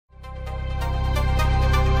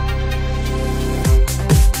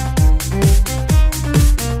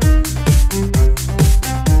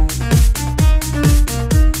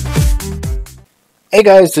Hey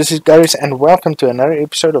guys, this is Garies and welcome to another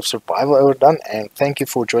episode of Survival Overdone, and thank you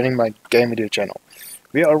for joining my game video channel.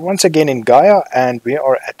 We are once again in Gaia and we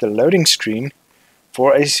are at the loading screen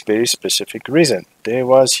for a very specific reason. There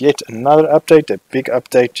was yet another update, a big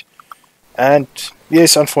update, and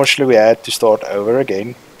yes, unfortunately we had to start over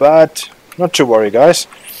again, but not to worry guys.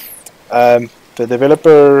 The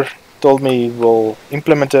developer told me we'll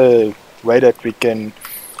implement a way that we can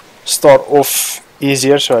start off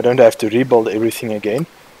easier so I don't have to rebuild everything again.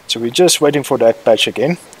 So we're just waiting for that patch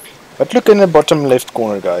again. But look in the bottom left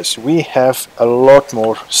corner guys, we have a lot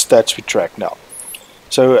more stats we track now.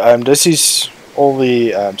 So this is all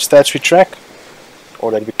the stats we track,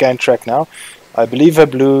 or that we can track now. I believe a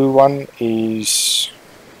blue one is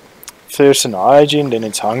thirst and hygiene, then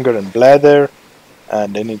it's hunger and bladder,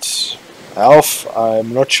 and then it's health.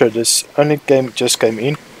 I'm not sure, this only just came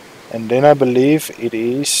in. And then I believe it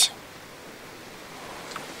is...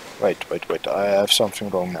 Wait, I have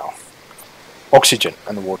something wrong now. Oxygen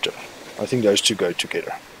and water. I think those two go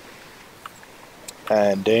together.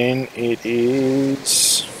 And then it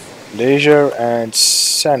is leisure and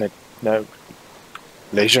sanity. No,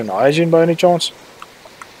 leisure and hygiene by any chance?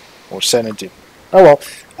 Or sanity? Oh well,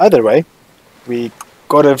 either way, we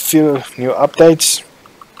got a few new updates.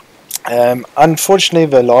 Unfortunately,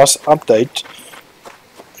 the last update,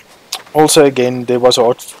 also again, there was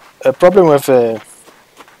a problem with the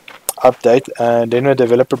update, and then the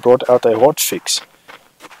developer brought out a hotfix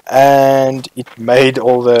and it made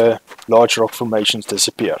all the large rock formations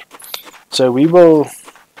disappear. So we will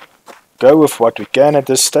go with what we can at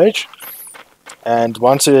this stage, and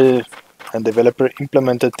once a developer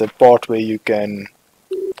implemented the part where you can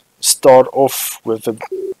start off with the...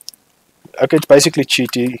 Okay, it's basically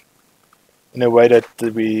cheaty in a way that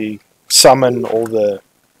we summon all the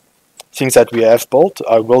things that we have built.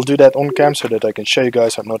 I will do that on cam so that I can show you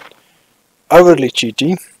guys I'm not overly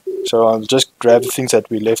cheaty. So I'll just grab the things that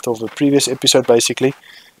we left off the previous episode basically,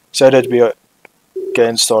 so that we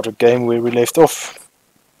can start a game where we left off,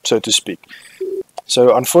 so to speak.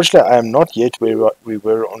 So unfortunately I am not yet where we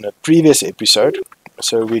were on the previous episode.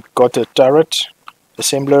 So we got a turret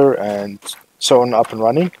assembler and so on up and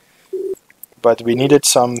running, but we needed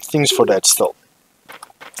some things for that still.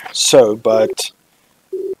 So but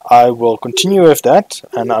I will continue with that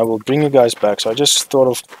and I will bring you guys back. So I just thought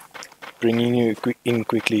of bringing you in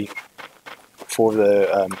quickly for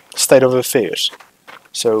the state of affairs.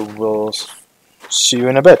 So we'll see you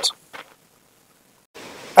in a bit.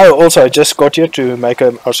 Oh, also I just got here to make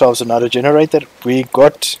ourselves another generator. We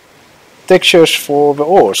got textures for the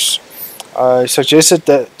ores. I suggested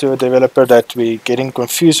that to a developer that we're getting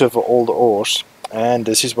confused with all the ores, and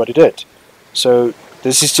this is what it did. So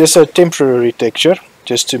this is just a temporary texture,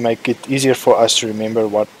 just to make it easier for us to remember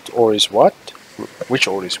what ore is what, which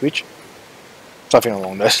ore is which, something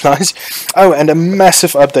along those lines. Oh, and a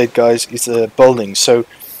massive update guys is the building. So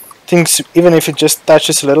things, even if it just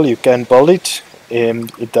touches a little, you can build it.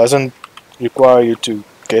 It doesn't require you to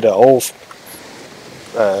get a whole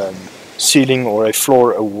ceiling or a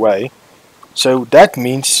floor away. So that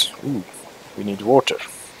means, ooh, we need water.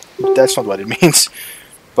 That's not what it means.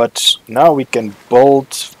 But now we can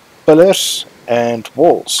build pillars and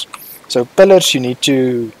walls. So pillars you need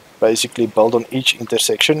to basically build on each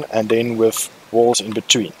intersection, and then with walls in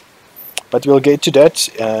between. But we'll get to that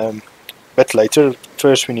a bit later.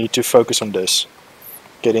 First we need to focus on this.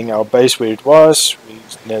 Getting our base where it was.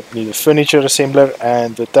 We need a furniture assembler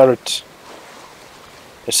and the turret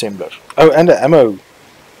assembler. Oh, and the ammo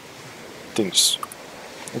things.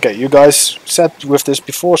 Okay, you guys sat with this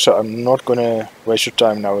before, so I'm not gonna waste your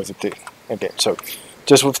time now with the thing again. So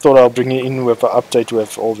just thought I'll bring you in with an update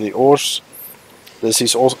with all the ores. This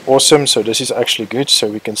is awesome, so this is actually good, so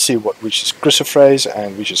we can see which is crucifers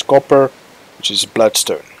and which is copper, which is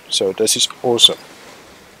bloodstone. So this is awesome.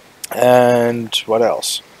 And what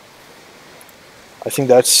else? I think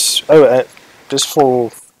that's... Oh, just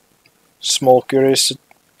for small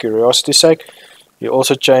curiosity's sake, you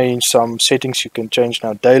also change some settings. You can change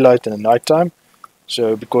now daylight and nighttime.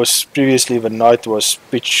 So because previously the night was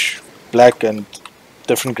pitch black and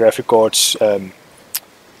different graphic cards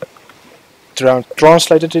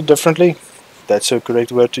translated it differently. That's the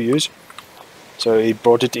correct word to use. So he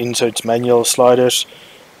brought it in, so it's manual sliders.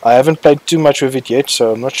 I haven't played too much with it yet,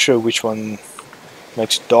 so I'm not sure which one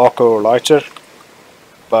makes it darker or lighter,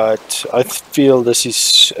 but I feel this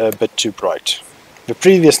is a bit too bright. The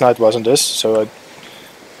previous night wasn't this, so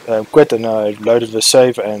I quit and I loaded the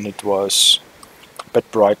save and it was a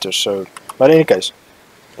bit brighter. So, but in any case,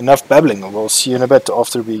 enough babbling. We'll see you in a bit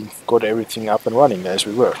after we got everything up and running as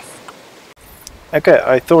we were. Okay,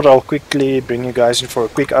 I thought I'll quickly bring you guys in for a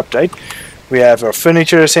quick update. We have our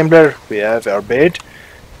furniture assembler, we have our bed.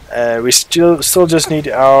 We still just need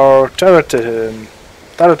our turret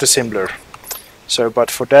assembler. So,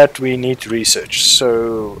 but for that we need research.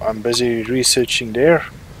 So I'm busy researching there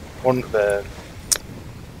on the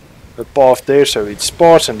path there. So it's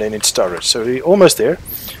parts and then it's turret. So we're almost there.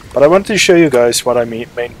 But I wanted to show you guys what I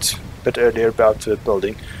meant a bit earlier about the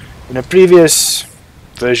building. In a previous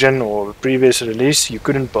version or previous release, you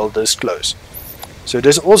couldn't build this close. So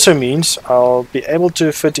this also means I'll be able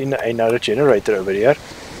to fit in another generator over here.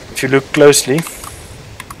 If you look closely,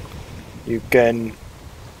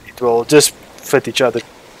 it will just fit each other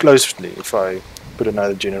closely if I put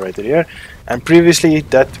another generator here. And previously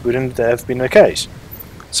that wouldn't have been the case.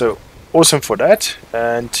 So awesome for that.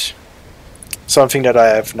 And something that I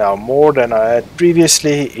have now more than I had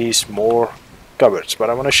previously is more cupboards.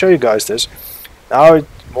 But I want to show you guys this. Now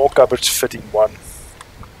more cupboards fit in one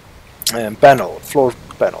floor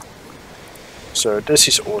panel. So this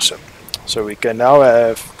is awesome. So we can now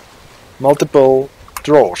have multiple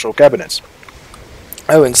drawers or cabinets.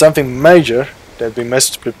 Oh, and something major that we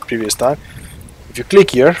missed the previous time. If you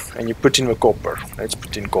click here and you put in the copper, let's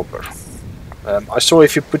put in copper. I saw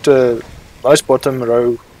if you put a nice bottom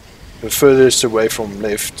row the furthest away from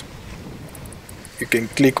left, you can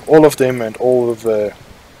click all of them and all of the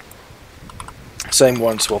same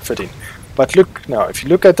ones will fit in. But look now, if you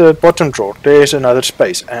look at the bottom drawer, there's another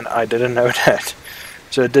space, and I didn't know that.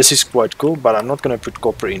 So this is quite cool, but I'm not going to put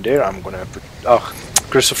copper in there. I'm going to put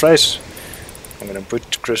chrysoprase. I'm going to put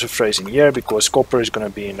chrysoprase in here because copper is going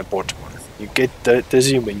to be in the bottom one. You get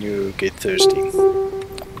dizzy when you get thirsty.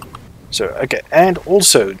 So okay, and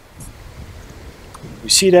also you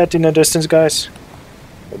see that in the distance, guys?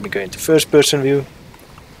 Let me go into first person view.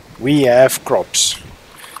 We have crops.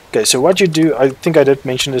 Okay, so what you do, I think I did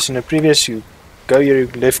mention this in the previous, you go here, you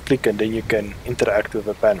left click and then you can interact with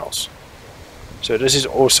the panels. So this is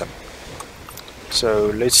awesome. So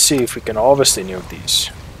let's see if we can harvest any of these.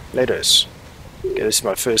 Lettuce. Okay, this is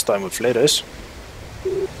my first time with lettuce.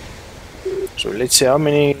 So let's see how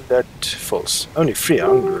many that fills. Only 3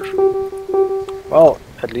 hunger. Well,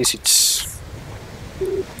 at least it's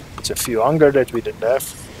a few hunger that we didn't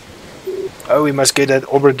have. Oh, we must get that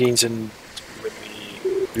aubergines, and when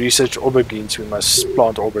we research aubergines, we must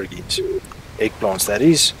plant aubergines. Eggplants, that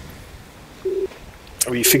is.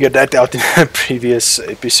 We figured that out in a previous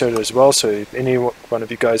episode as well, so if any one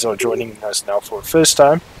of you guys are joining us now for the first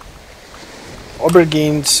time,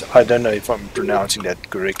 aubergines, I don't know if I'm pronouncing that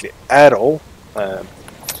correctly at all.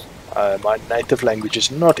 My native language is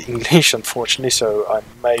not English, unfortunately, so I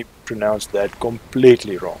may pronounce that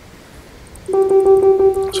completely wrong.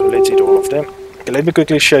 So let's eat all of them. Okay, let me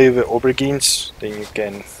quickly show you the aubergines, then you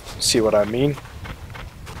can see what I mean.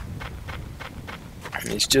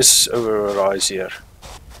 It's just over a rise here.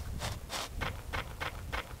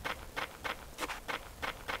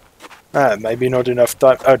 Maybe not enough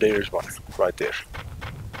time. Oh, there is one right there.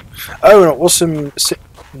 Oh, an awesome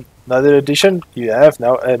another addition. You have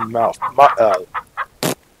now a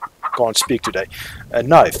can't speak today. A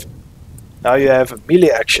knife. Now you have a melee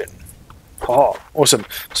action. Oh, awesome.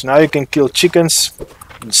 So now you can kill chickens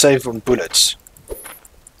and save on bullets.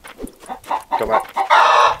 Come on.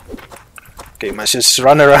 Okay, you must just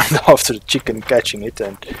run around after the chicken, catching it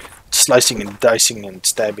and slicing and dicing and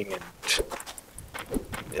stabbing and...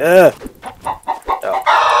 Yeah.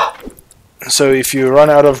 So if you run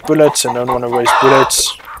out of bullets and don't want to waste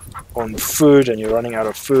bullets on food and you're running out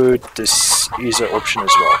of food, this is an option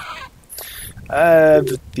as well.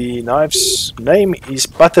 The knife's name is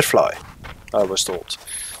Butterfly, I was told.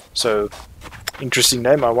 So, interesting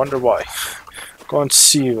name, I wonder why. Can't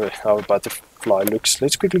see how a butterfly looks.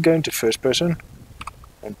 Let's quickly go into first person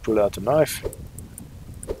and pull out the knife.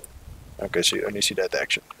 Okay, so you only see that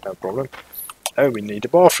action, no problem. Oh, we need a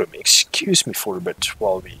bathroom. Excuse me for a bit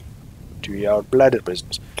while we do our bladder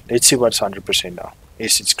business. Let's see what's 100% now.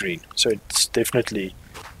 Yes, it's green. So it's definitely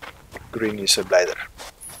green is a bladder.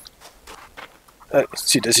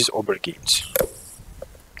 See, this is aubergines.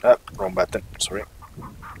 Wrong button, sorry.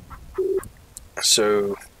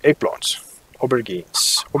 So, eggplants.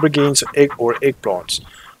 Aubergines. Aubergines or eggplants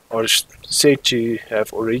are said to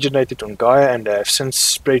have originated on Gaia and have since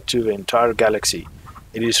spread to the entire galaxy.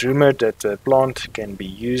 It is rumored that the plant can be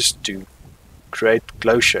used to create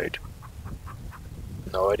glow shade.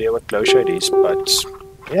 No idea what glow shade is, but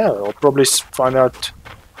yeah, I'll probably find out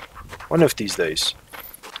one of these days.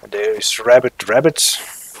 And there is rabbits.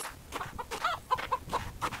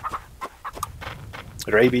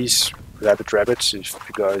 Rabies, rabbits,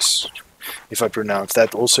 if I pronounce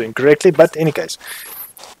that also incorrectly, but in any case.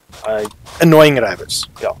 Annoying rabbits.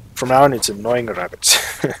 Yeah, from now on it's annoying rabbits.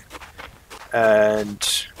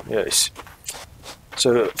 And yes,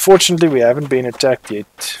 so fortunately we haven't been attacked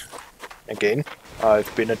yet. Again,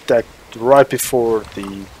 I've been attacked right before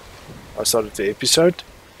I started the episode.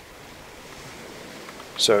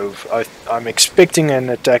 So I'm expecting an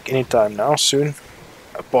attack anytime now, soon.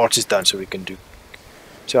 A part is done, so we can do.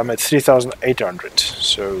 So I'm at 3,800.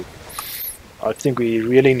 So I think we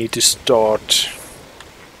really need to start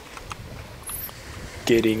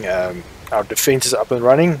getting our defenses up and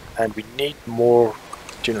running, and we need more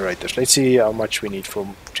generators. Let's see how much we need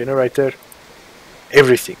from generator.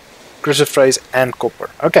 Everything, crucifers and copper.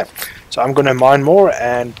 Okay, so I'm gonna mine more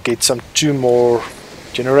and get 2 more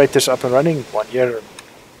generators up and running. 1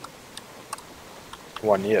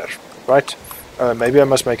 year, right? Maybe I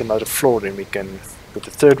must make another floor, then we can put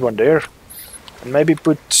the third one there, and maybe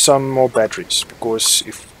put some more batteries, because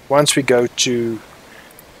if once we go to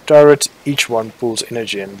turrets, each one pulls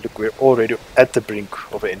energy, and look, we're already at the brink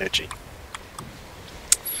of energy.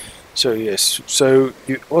 So yes, so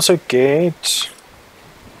you also get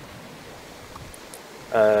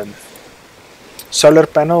solar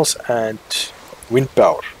panels and wind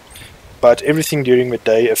power, but everything during the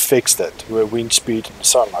day affects that, where wind speed and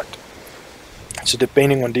sunlight. So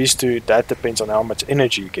depending on these two, that depends on how much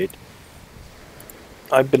energy you get.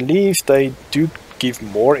 I believe they do give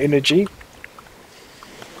more energy,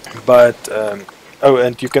 but oh,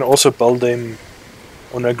 and you can also build them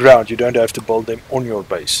on the ground. You don't have to build them on your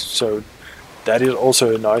base, so that is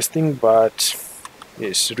also a nice thing. But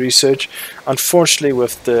yes, research, unfortunately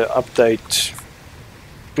with the update,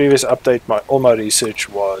 previous update, all my research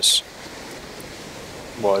was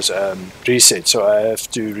reset, so I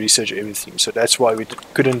have to research everything. So that's why we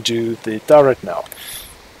couldn't do the turret now,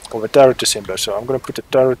 or the turret assembler. So I'm going to put the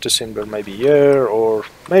turret assembler maybe here, or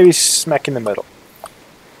maybe smack in the middle.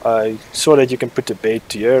 I saw that you can put the bed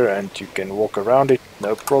here and you can walk around it,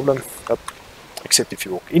 no problem, except if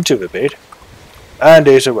you walk into the bed. And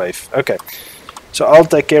there's a wave. Okay, so I'll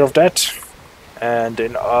take care of that, and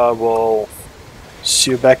then I will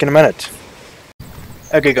see you back in a minute.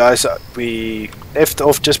 Okay guys, we left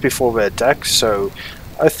off just before the attack, so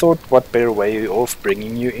I thought what better way of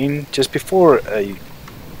bringing you in just before a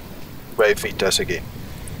wave hit us again.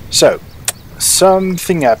 So,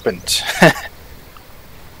 something happened.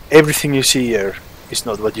 Everything you see here is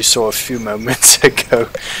not what you saw a few moments ago.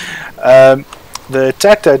 The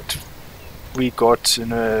attack that we got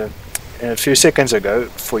in a few seconds ago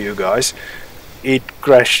for you guys, it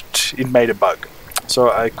crashed, it made a bug. So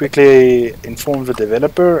I quickly informed the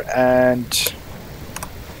developer, and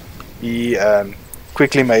he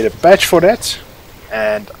quickly made a patch for that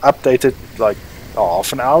and updated like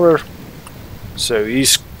half an hour. So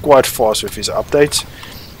he's quite fast with his updates,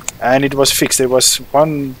 and it was fixed. There was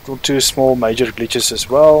 1 or 2 small major glitches as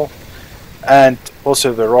well, and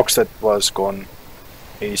also the rocks that was gone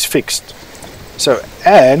is fixed. So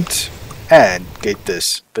and get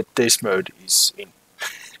this, the test mode is in.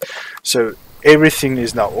 So everything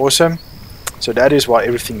is now awesome. So that is why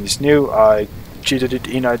everything is new. I cheated it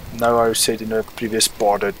in. I know I said in a previous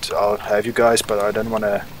part that I'll have you guys, but I don't want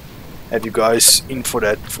to have you guys in for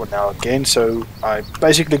that for now again. So I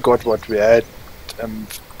basically got what we had a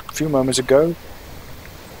few moments ago.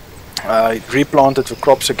 I replanted the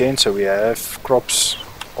crops again, so we have crops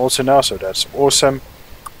also now, so that's awesome.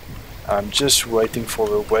 I'm just waiting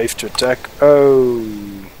for a wave to attack. Oh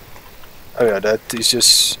yeah, that is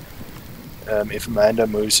just if Amanda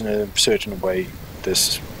moves in a certain way,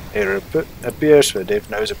 this error appears, so Dev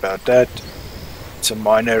knows about that. It's a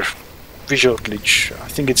minor visual glitch. I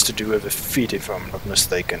think it's to do with the feet, if I'm not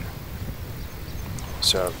mistaken.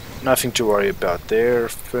 So nothing to worry about there.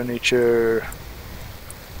 Furniture.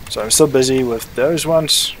 So I'm still busy with those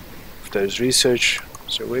ones, with those research.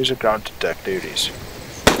 So where's the ground attack? There it is.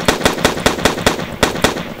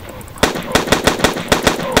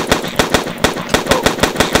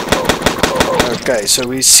 Okay, so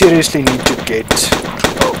we seriously need to get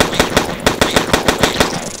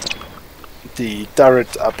the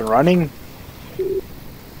turret up and running,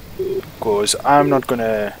 because I'm not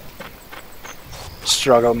gonna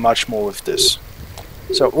struggle much more with this.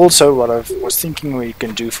 So also what I was thinking we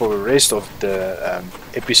can do for the rest of the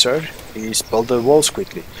episode is build the walls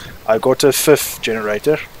quickly. I got a 5th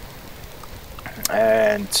generator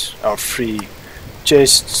and our 3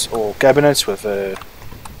 chests or cabinets with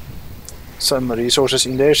some resources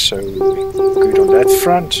in there, so we're good on that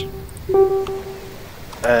front.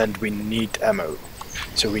 And we need ammo,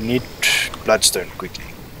 so we need bloodstone quickly.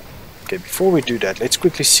 Okay, before we do that, let's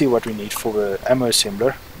quickly see what we need for the ammo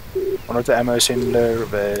assembler. Or not the ammo assembler,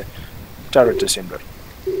 the turret assembler.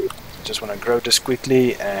 Just want to grow this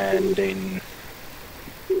quickly, and then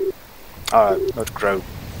not grow,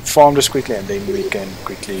 farm this quickly, and then we can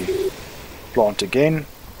quickly plant again.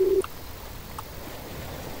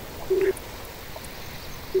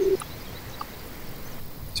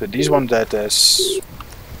 So this one that has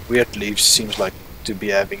weird leaves seems like to be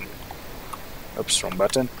having, oops, wrong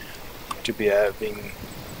button, to be having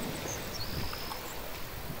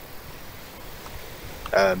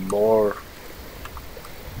more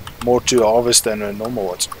to harvest than a normal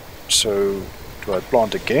one. So do I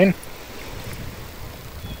plant again?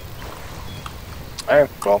 Oh,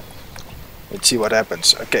 well, let's see what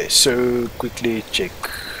happens. Okay, so quickly check.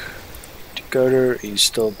 Decoder is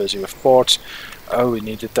still busy with parts. Oh, we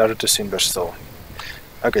need the turret assembler still.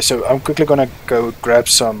 Okay, so I'm quickly gonna go grab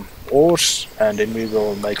some ores, and then we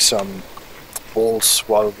will make some balls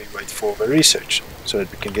while we wait for the research, so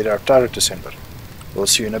that we can get our turret assembler. We'll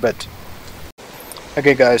see you in a bit.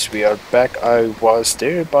 Okay guys, we are back. I was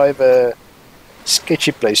there by the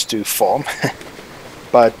sketchy place to farm,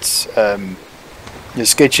 but the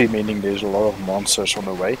sketchy meaning there's a lot of monsters on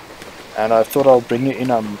the way, and I thought I'll bring you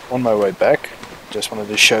in. I'm on my way back. Just wanted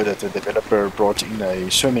to show that the developer brought in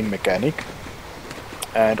a swimming mechanic,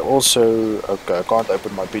 and also, okay, I can't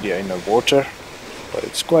open my video in the water, but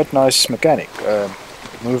it's quite nice mechanic,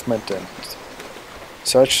 movement and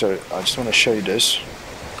such. So I just want to show you this.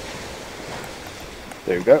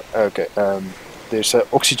 There we go. Okay, there's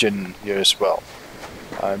oxygen here as well.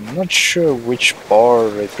 I'm not sure which bar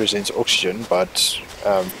represents oxygen, but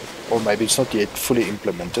or maybe it's not yet fully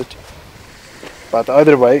implemented. But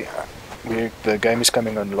either way, the game is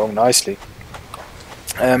coming along nicely.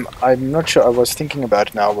 I'm not sure. I was thinking about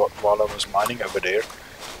it now while I was mining over there,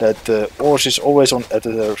 that the ores is always on at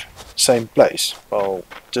the same place. Well,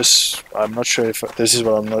 I'm not sure if this is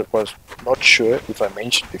what was not sure if I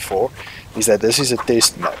mentioned before, is that this is a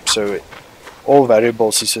test map. So all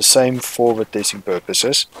variables is the same for the testing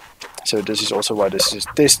purposes. So this is also why this is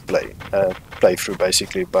a test playthrough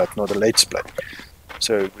basically, but not a let's play.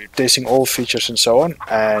 So we're testing all features and so on,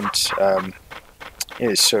 and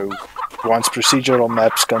yes, so once procedural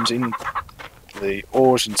maps comes in, the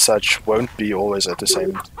ores and such won't be always at the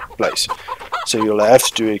same place. So you'll have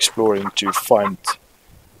to do exploring to find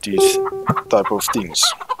these type of things.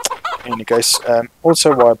 In any case,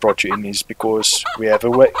 also why I brought you in is because we have a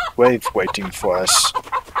wave waiting for us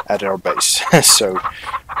at our base. So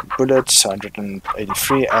bullets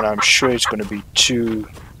 183, and I'm sure it's going to be 2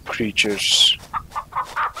 creatures.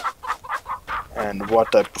 And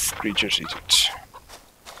what type of creatures is it?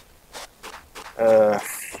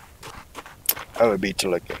 Oh, a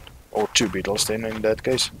beetle again, or 2 beetles then in that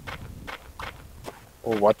case.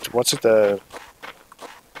 Or what's it? Okay.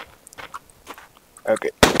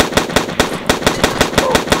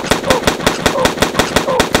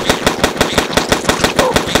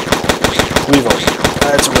 Weevil.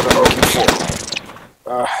 That's what I'm looking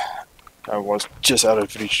for. I was just out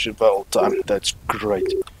of reach the whole time. That's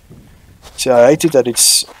great. See, I hate it that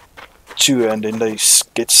it's 2 and then they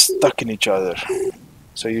get stuck in each other.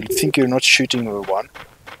 So you think you're not shooting with one,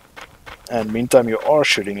 and meantime you are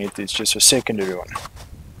shooting it. It's just a secondary one.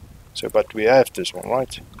 So, but we have this one,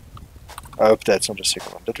 right? I hope that's not the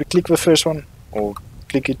second one. Did we click the first one? Or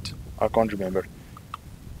click it? I can't remember.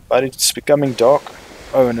 But it's becoming dark.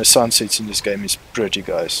 Oh, and the sunsets in this game is pretty,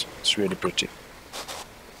 guys. It's really pretty.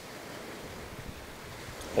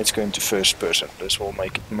 Let's go into first person. This will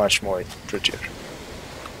make it much more prettier.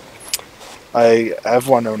 I have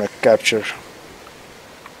one on a capture,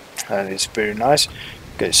 and it's very nice.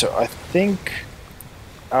 Okay, so I think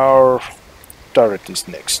our turret is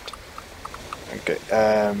next. Okay,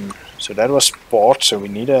 so that was part, so we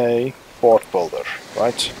need a part builder,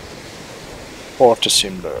 right? Part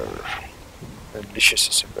assembler. Malicious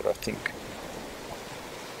assembler, I think.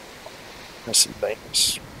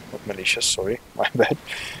 Miscellaneous. Not malicious, sorry, my bad.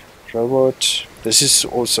 Robot. This is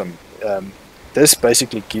awesome. This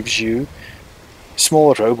basically gives you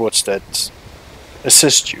small robots that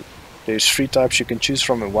assist you. There's 3 types you can choose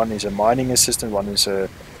from, and one is a mining assistant, one is a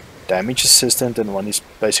damage assistant, and one is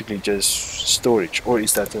basically just storage. Or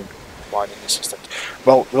is that a mining assistant?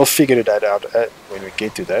 Well, we'll figure that out when we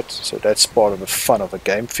get to that. So that's part of the fun of the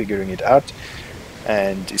game, figuring it out.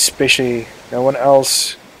 And especially no one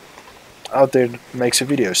else out there makes a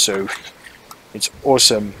video, so it's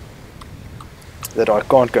awesome that I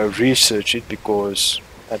can't go research it, because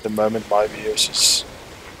at the moment my videos is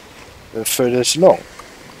the furthest along.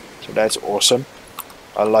 So that's awesome.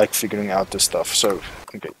 I like figuring out this stuff. So,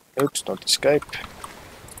 okay, oops, not escape.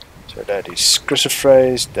 So that is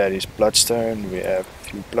crucifix, that is bloodstone. We have a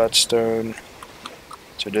few bloodstone.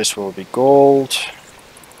 So this will be gold.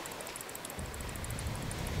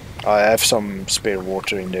 I have some spare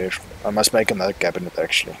water in there. I must make another cabinet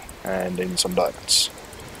actually, and then some diamonds,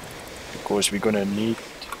 because we're gonna need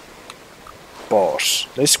bars.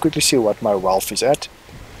 Let's quickly see what my wealth is at.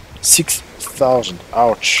 6,000.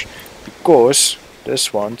 Ouch. Because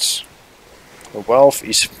this one's the wealth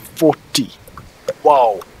is 40.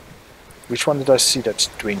 Wow. Which one did I see? That's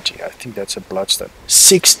 20. I think that's a bloodstone.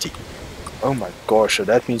 60. Oh my gosh. So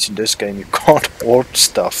that means in this game you can't hoard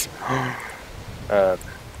stuff.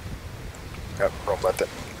 Wrong button.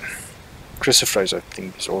 Crucifix, I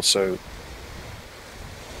think, is also.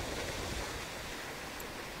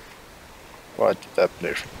 What did that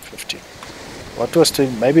there? 15. What was the.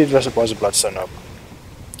 Maybe it was a bloodstone up.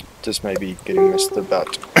 Just maybe getting messed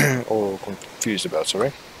about. Or confused about,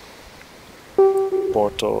 sorry.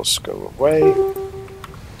 Portals go away.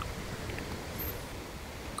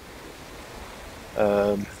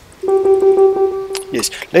 Yes,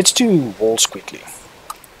 let's do walls quickly.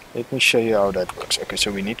 Let me show you how that works. Okay,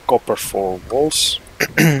 so we need copper for walls.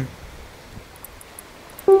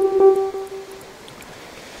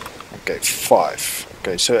 Okay, 5.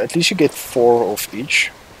 Okay, so at least you get 4 of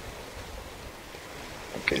each.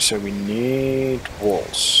 Okay, so we need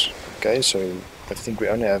walls. Okay, so I think we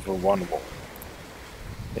only have one wall.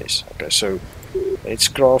 Yes, okay, so let's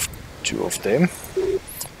craft 2 of them.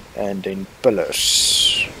 And then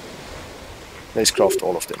pillars. Let's craft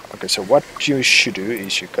all of them. Okay, so what you should do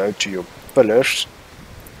is you go to your pillars.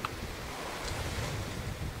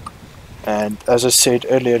 And as I said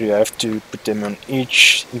earlier, you have to put them on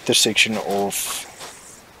each intersection of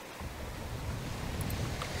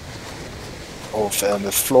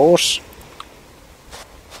the floors.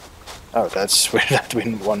 Oh, that's where that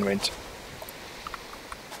one went.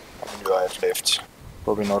 How many do I have left?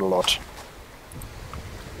 Probably not a lot.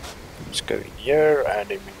 Let's go in here and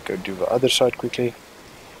then we go do the other side quickly.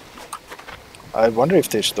 I wonder if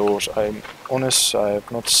there's doors. I'm honest, I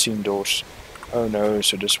have not seen doors. Oh no,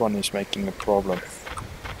 so this one is making a problem.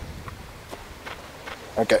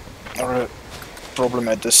 Okay, not a problem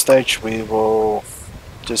at this stage. We will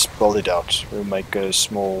just build it out. We'll make a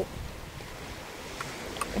small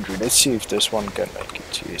entry. Let's see if this one can make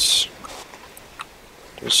it. Yes.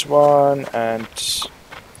 This one, and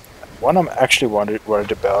one I'm actually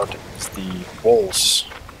worried about is the walls.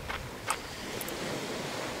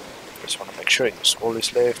 Just want to make sure yes, all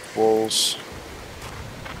is left. Walls.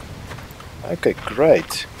 Okay,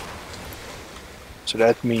 great. So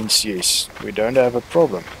that means yes, we don't have a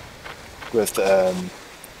problem with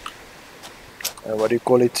what do you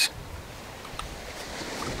call it?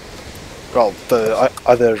 Well, the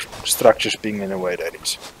other structures being in the way, that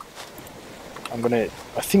is.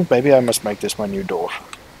 I think maybe I must make this my new door.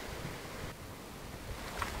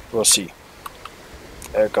 We'll see.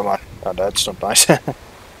 Come on. Oh, that's not nice.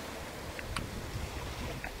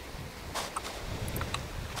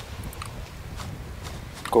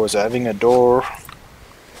 Because having a door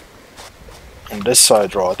on this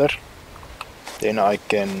side rather, then I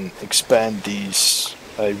can expand these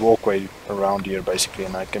walkway around here basically,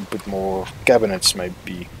 and I can put more cabinets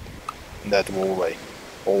maybe in that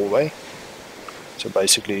hallway. So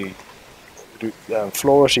basically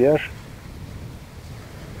floors here,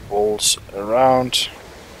 walls around,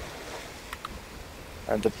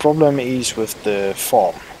 and the problem is with the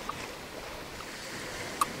farm.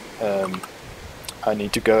 I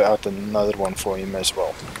need to go out another one for him as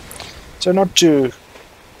well. So not too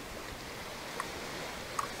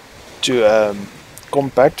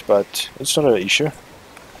compact, but it's not an issue.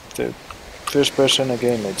 The first person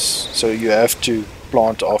again, so you have to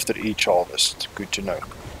plant after each harvest. Good to know.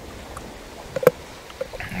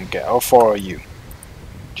 Okay, how far are you?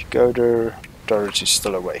 Did you go there? Turret is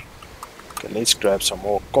still away. Okay, let's grab some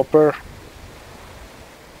more copper.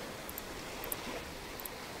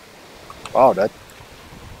 Wow, that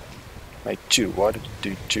made 2. Why did it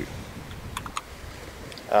do 2?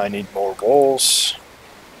 I need more walls.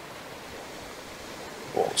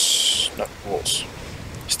 Walls.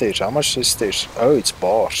 Stairs. How much is stairs? Oh, it's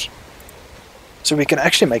bars. So we can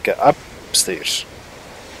actually make it upstairs.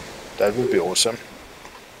 That would be awesome.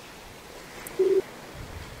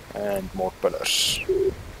 And more pillars.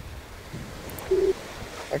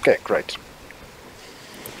 Okay, great.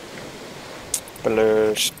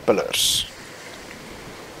 Pillars.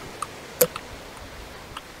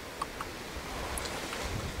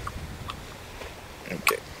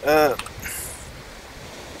 Okay.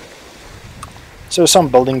 So some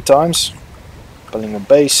building times. Building a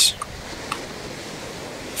base.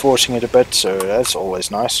 Forcing it a bit, so that's always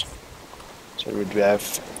nice. So we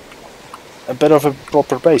have a bit of a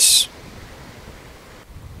proper base.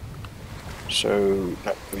 So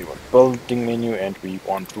no, we want building menu and we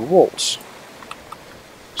want the walls.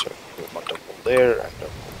 So we want a wall there and a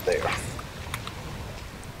wall there.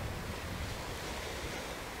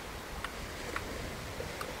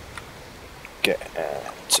 Okay,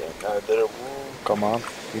 it's another wall. Come on,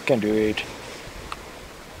 you can do it.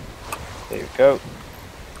 There you go.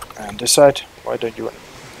 And this side, why don't you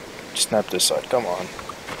snap this side? Come on.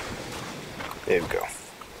 There we go.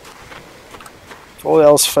 If all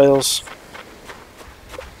else fails.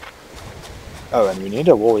 Oh, and we need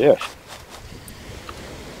a wall here.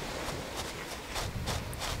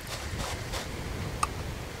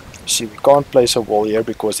 See, we can't place a wall here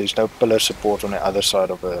because there's no pillar support on the other side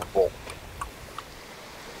of the wall.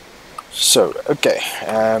 So, okay,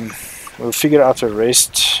 we'll figure out the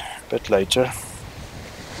rest a bit later.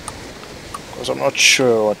 Because I'm not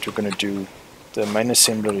sure what we're going to do. The main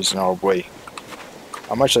assembler is in our way.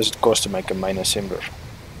 How much does it cost to make a main assembler?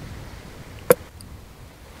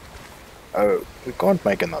 Oh, we can't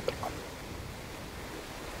make another one.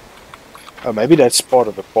 Oh, maybe that's part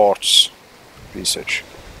of the parts research.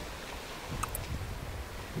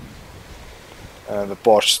 The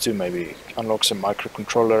parts too, maybe unlocks a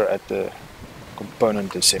microcontroller at the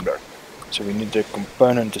component assembler. So we need the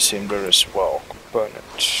component assembler as well.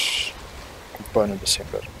 Component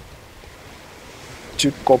assembler.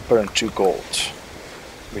 2 copper and 2 gold.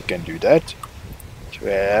 We can do that. So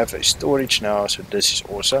we have a storage now, so this is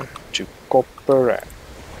awesome. 2 copper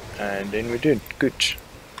and then we did good.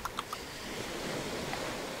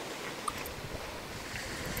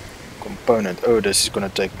 Component. Oh, this is gonna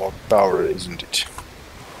take more power, isn't it?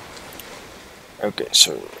 Okay,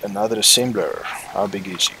 so another assembler. How big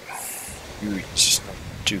is you? It's not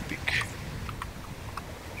too big.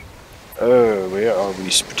 Oh, where are we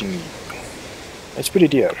putting you? Let's put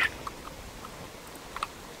it here.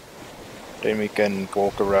 Then we can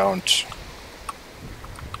walk around.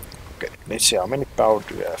 Okay, let's see how many power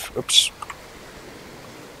do we have. Oops.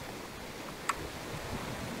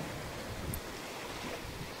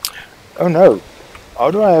 Oh no,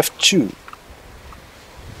 how do I have 2?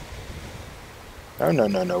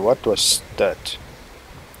 No, what was that?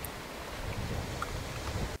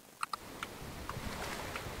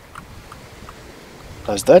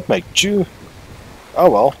 Does that make 2? Oh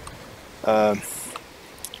well.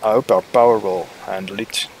 I hope our power will handle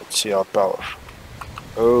it. Let's see our power.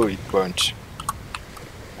 Oh, it won't.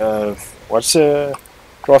 What's the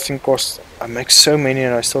crafting cost? I make so many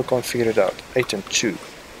and I still can't figure it out. 8 and 2.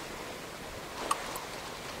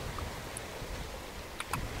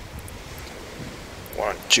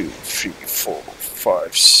 1, 2, 3, 4,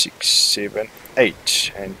 5, 6, 7,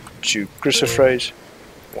 8 and 2 crucifers.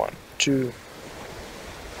 1, 2.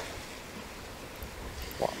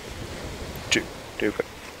 1, 2. There we go.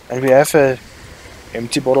 And we have a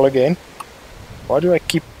empty bottle again. Why do I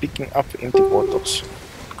keep picking up empty bottles?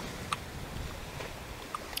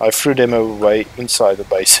 I threw them away inside the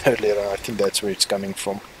base earlier and I think that's where it's coming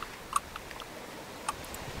from.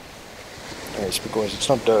 Yes, because it's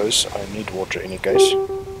not those. I need water in any case. And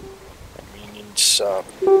we need some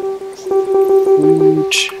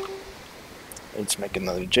food. Let's make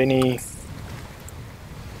another Jenny.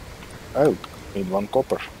 Oh, need 1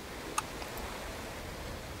 copper.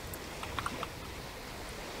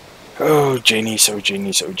 Oh, Jennies, oh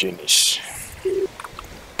Jennies, oh Jennies.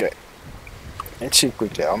 Okay. Let's see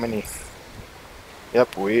quickly how many.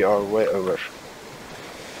 Yep, we are way over.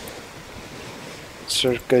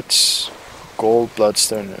 Circuits, gold,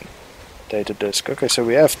 bloodstone, and data disk. Okay, so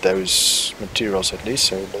we have those materials at least.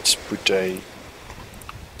 So let's put a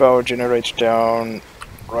power generator down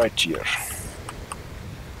right here.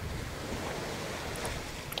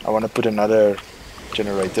 I want to put another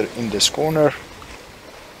generator in this corner.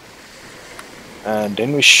 And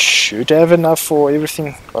then we should have enough for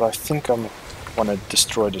everything, but I think I want to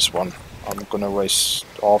destroy this one. I'm gonna waste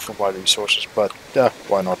half of my resources, but yeah,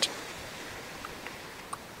 why not?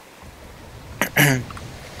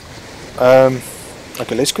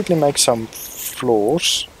 Okay, let's quickly make some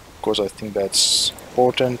floors, because I think that's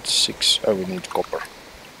important. 6, oh, we need copper.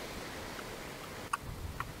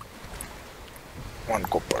 1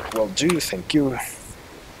 copper, will do, thank you.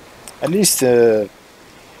 At least the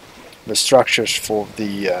structures for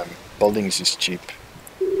the buildings is cheap.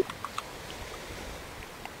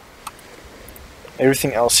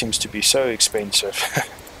 Everything else seems to be so expensive.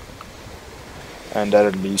 And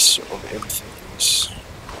that release of everything is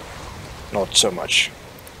not so much.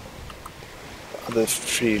 The other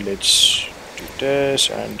 3, let's do this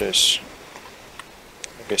and this.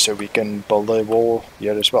 Okay, so we can build a wall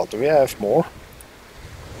here as well. Do we have more?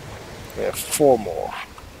 We have 4 more.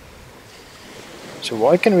 So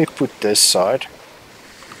why can we put this side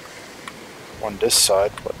on this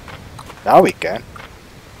side, but now we can.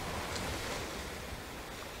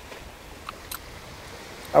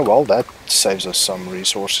 Oh well, that saves us some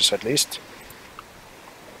resources at least.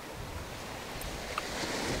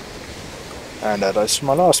 And that is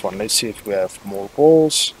my last one. Let's see if we have more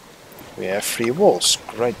walls. We have 3 walls.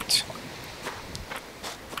 Great.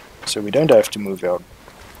 So we don't have to move our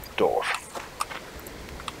door.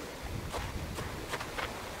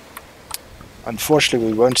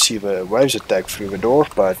 Unfortunately, we won't see the waves attack through the door,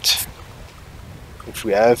 but if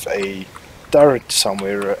we have a turret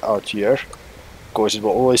somewhere out here, of course it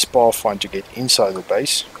will always pathfind to get inside the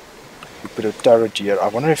base. We put a turret here. I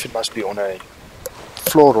wonder if it must be on a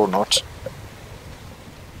floor or not.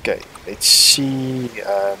 Okay, let's see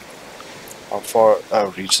how far our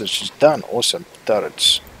research is done. Awesome.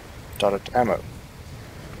 Turrets. Turret ammo.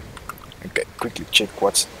 Okay, quickly check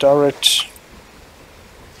what's the turret.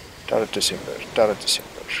 Turret assembler. Turret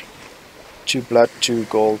assembler. 2 blood, 2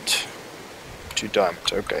 gold, 2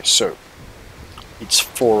 diamond. Okay, so it's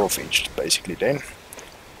 4 of each basically then.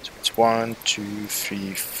 So it's 1, 2,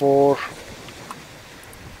 3, 4.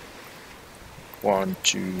 1,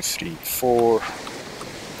 2, 3, 4.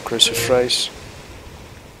 Crucifix.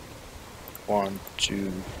 1,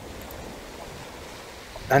 2.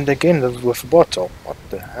 And again with a bottle. What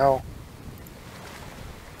the hell?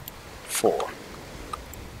 4.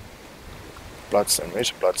 Bloodstone.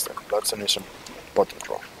 Where's a bloodstone? Bloodstone is a bottom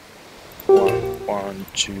drop. 1,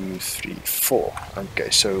 2, 3, 4. Okay,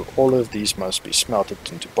 so all of these must be smelted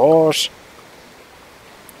into bars.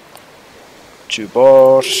 2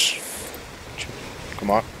 bars.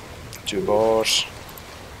 Come on. 2 bars.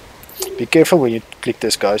 Be careful when you click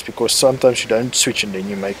this, guys, because sometimes you don't switch and then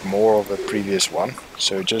you make more of the previous one.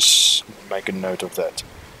 So just make a note of that.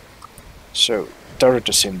 So, turret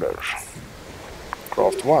assembler.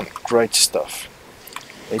 Craft 1. Great stuff.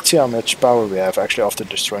 Let's see how much power we have actually after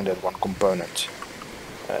destroying that one component.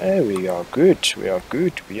 We are good. We are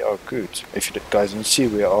good. We are good. If you guys can see,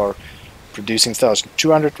 we are producing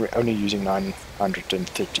 1200. We're only using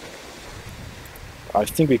 930. I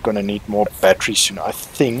think we're gonna need more batteries soon. I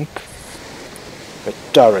think the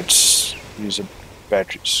turrets use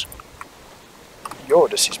batteries. Yo,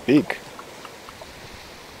 this is big.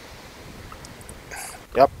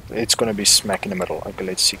 Yep, it's gonna be smack in the middle. Okay,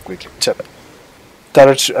 let's see quickly. Tip.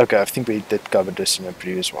 Turrets. Okay, I think we did cover this in the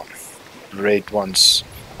previous one. Red ones.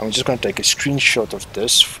 I'm just gonna take a screenshot of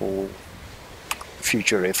this for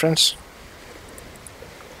future reference.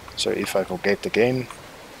 So if I forget again.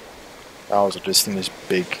 Oh, so this thing is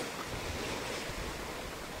big.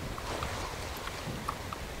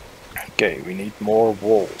 Okay, we need more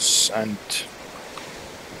walls and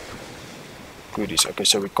goodies. Okay,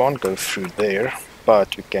 so we can't go through there,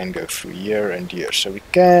 but we can go through here and here. So we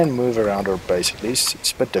can move around our base at least.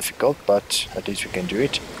 It's a bit difficult, but at least we can do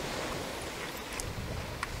it.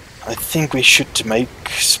 I think we should make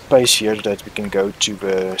space here that we can go to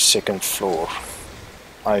the 2nd floor.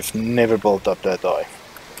 I've never built up that high.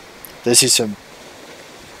 This is the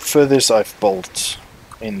furthest I've built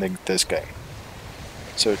in this game.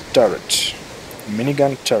 So turret,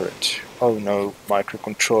 minigun turret. Oh no,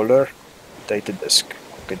 microcontroller, data disk.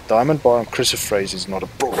 Okay, diamond bar and crucifix is not a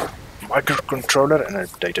problem. Microcontroller and a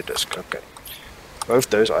data disk. Okay, both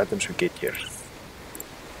those items we get here.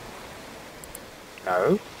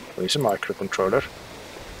 No, where's a microcontroller?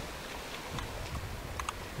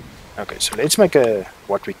 Okay, so let's make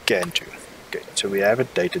what we can do. Okay, so we have a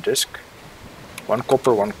data disk, 1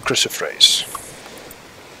 copper, 1 crucifix.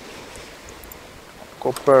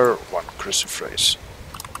 Copper, 1 crucifix.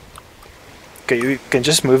 Okay, you can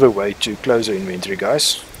just move away to close the inventory,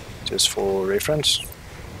 guys, just for reference.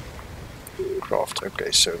 Craft.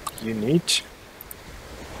 Okay, so you need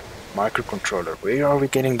microcontroller. Where are we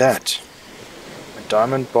getting that? A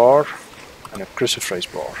diamond bar and a crucifix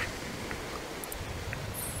bar.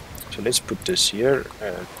 So let's put this here.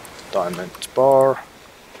 Diamond bar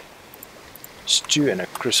is 2 and a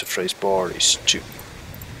crucifix bar is 2.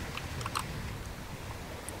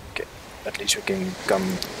 Okay, at least we can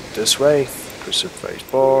come this way. Crucifix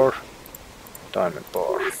bar, diamond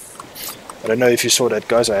bar. I don't know if you saw that,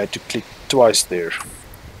 guys. I had to click twice there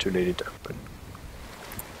to let it open.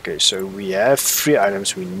 Okay, so we have 3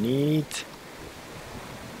 items we need.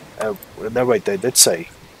 No, wait, they did say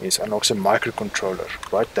is unlocks a microcontroller,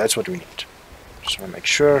 right? That's what we need. Just want to make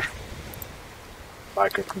sure.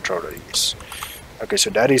 Microcontroller is. Okay, so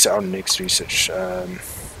that is our next research.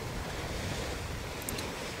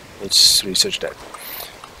 Let's research that.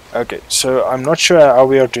 Okay, so I'm not sure how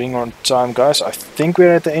we are doing on time, guys. I think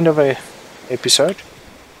we're at the end of a episode.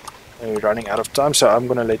 running out of time, so I'm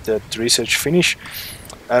gonna let that research finish.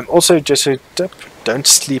 Also, just a tip: don't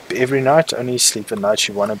sleep every night. Only sleep the nights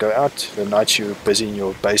you want to go out. The nights you're busy in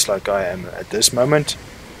your base, like I am at this moment,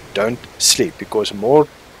 don't sleep, because the more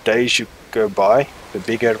days you go by, the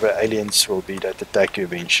bigger the aliens will be that attack you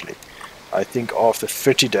eventually. I think after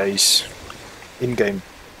 30 days, in-game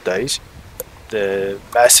days, the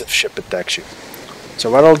massive ship attacks you. So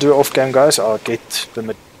what I'll do off cam, guys, I'll get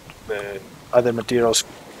the other materials,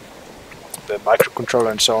 the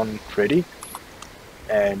microcontroller and so on, ready,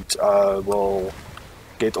 and I will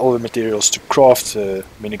get all the materials to craft the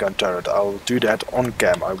minigun turret. I'll do that on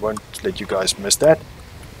cam. I won't let you guys miss that.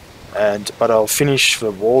 But I'll finish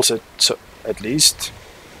the walls at least,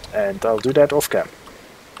 and I'll do that off cam.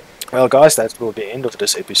 Well, guys, that will be the end of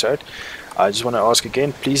this episode. I just want to ask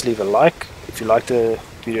again, please leave a like if you liked the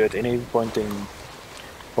video at any point in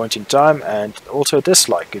time, and also a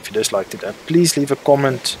dislike if you disliked it, and please leave a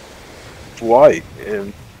comment why,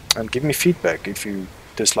 and give me feedback if you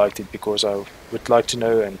disliked it, because I would like to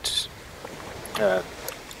know and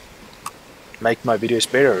make my videos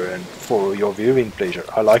better and for your viewing pleasure.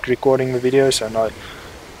 I like recording the videos, and I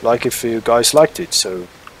like if you guys liked it, so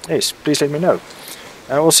yes, please let me know.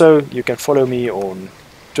 And also you can follow me on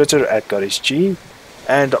Twitter at GariesG,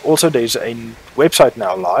 and also there's a website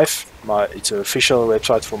now live. It's an official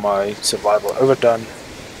website for my Survival Overdone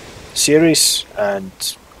series, and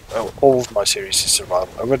all of my series is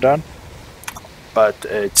Survival Overdone, but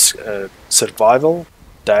it's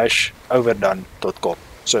survival-overdone.com.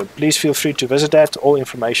 So please feel free to visit that. All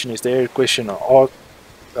information is there.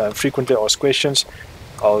 Frequently asked questions,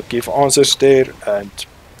 I'll give answers there, and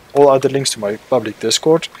all other links to my public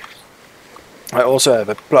Discord. I also have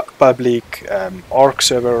a public ARC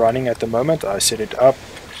server running at the moment. I set it up.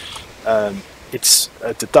 It's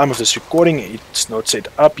at the time of this recording, it's not set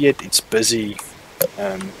up yet. It's busy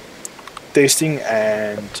testing,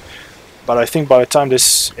 but I think by the time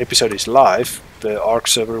this episode is live, the ARC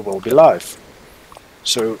server will be live.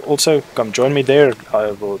 So also come join me there.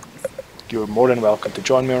 You're more than welcome to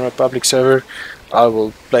join me on a public server. I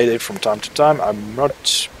will play there from time to time. I'm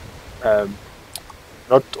not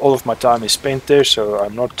all of my time is spent there, so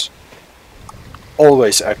I'm not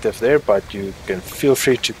always active there, but you can feel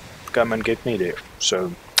free to come and get me there.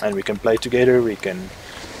 So, and we can play together, we can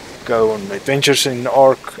go on adventures in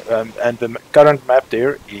ARC, and the current map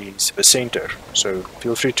there is the center, so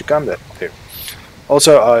feel free to come there.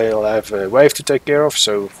 Also, I'll have a wave to take care of,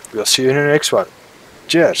 so we'll see you in the next one.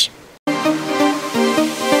 Cheers!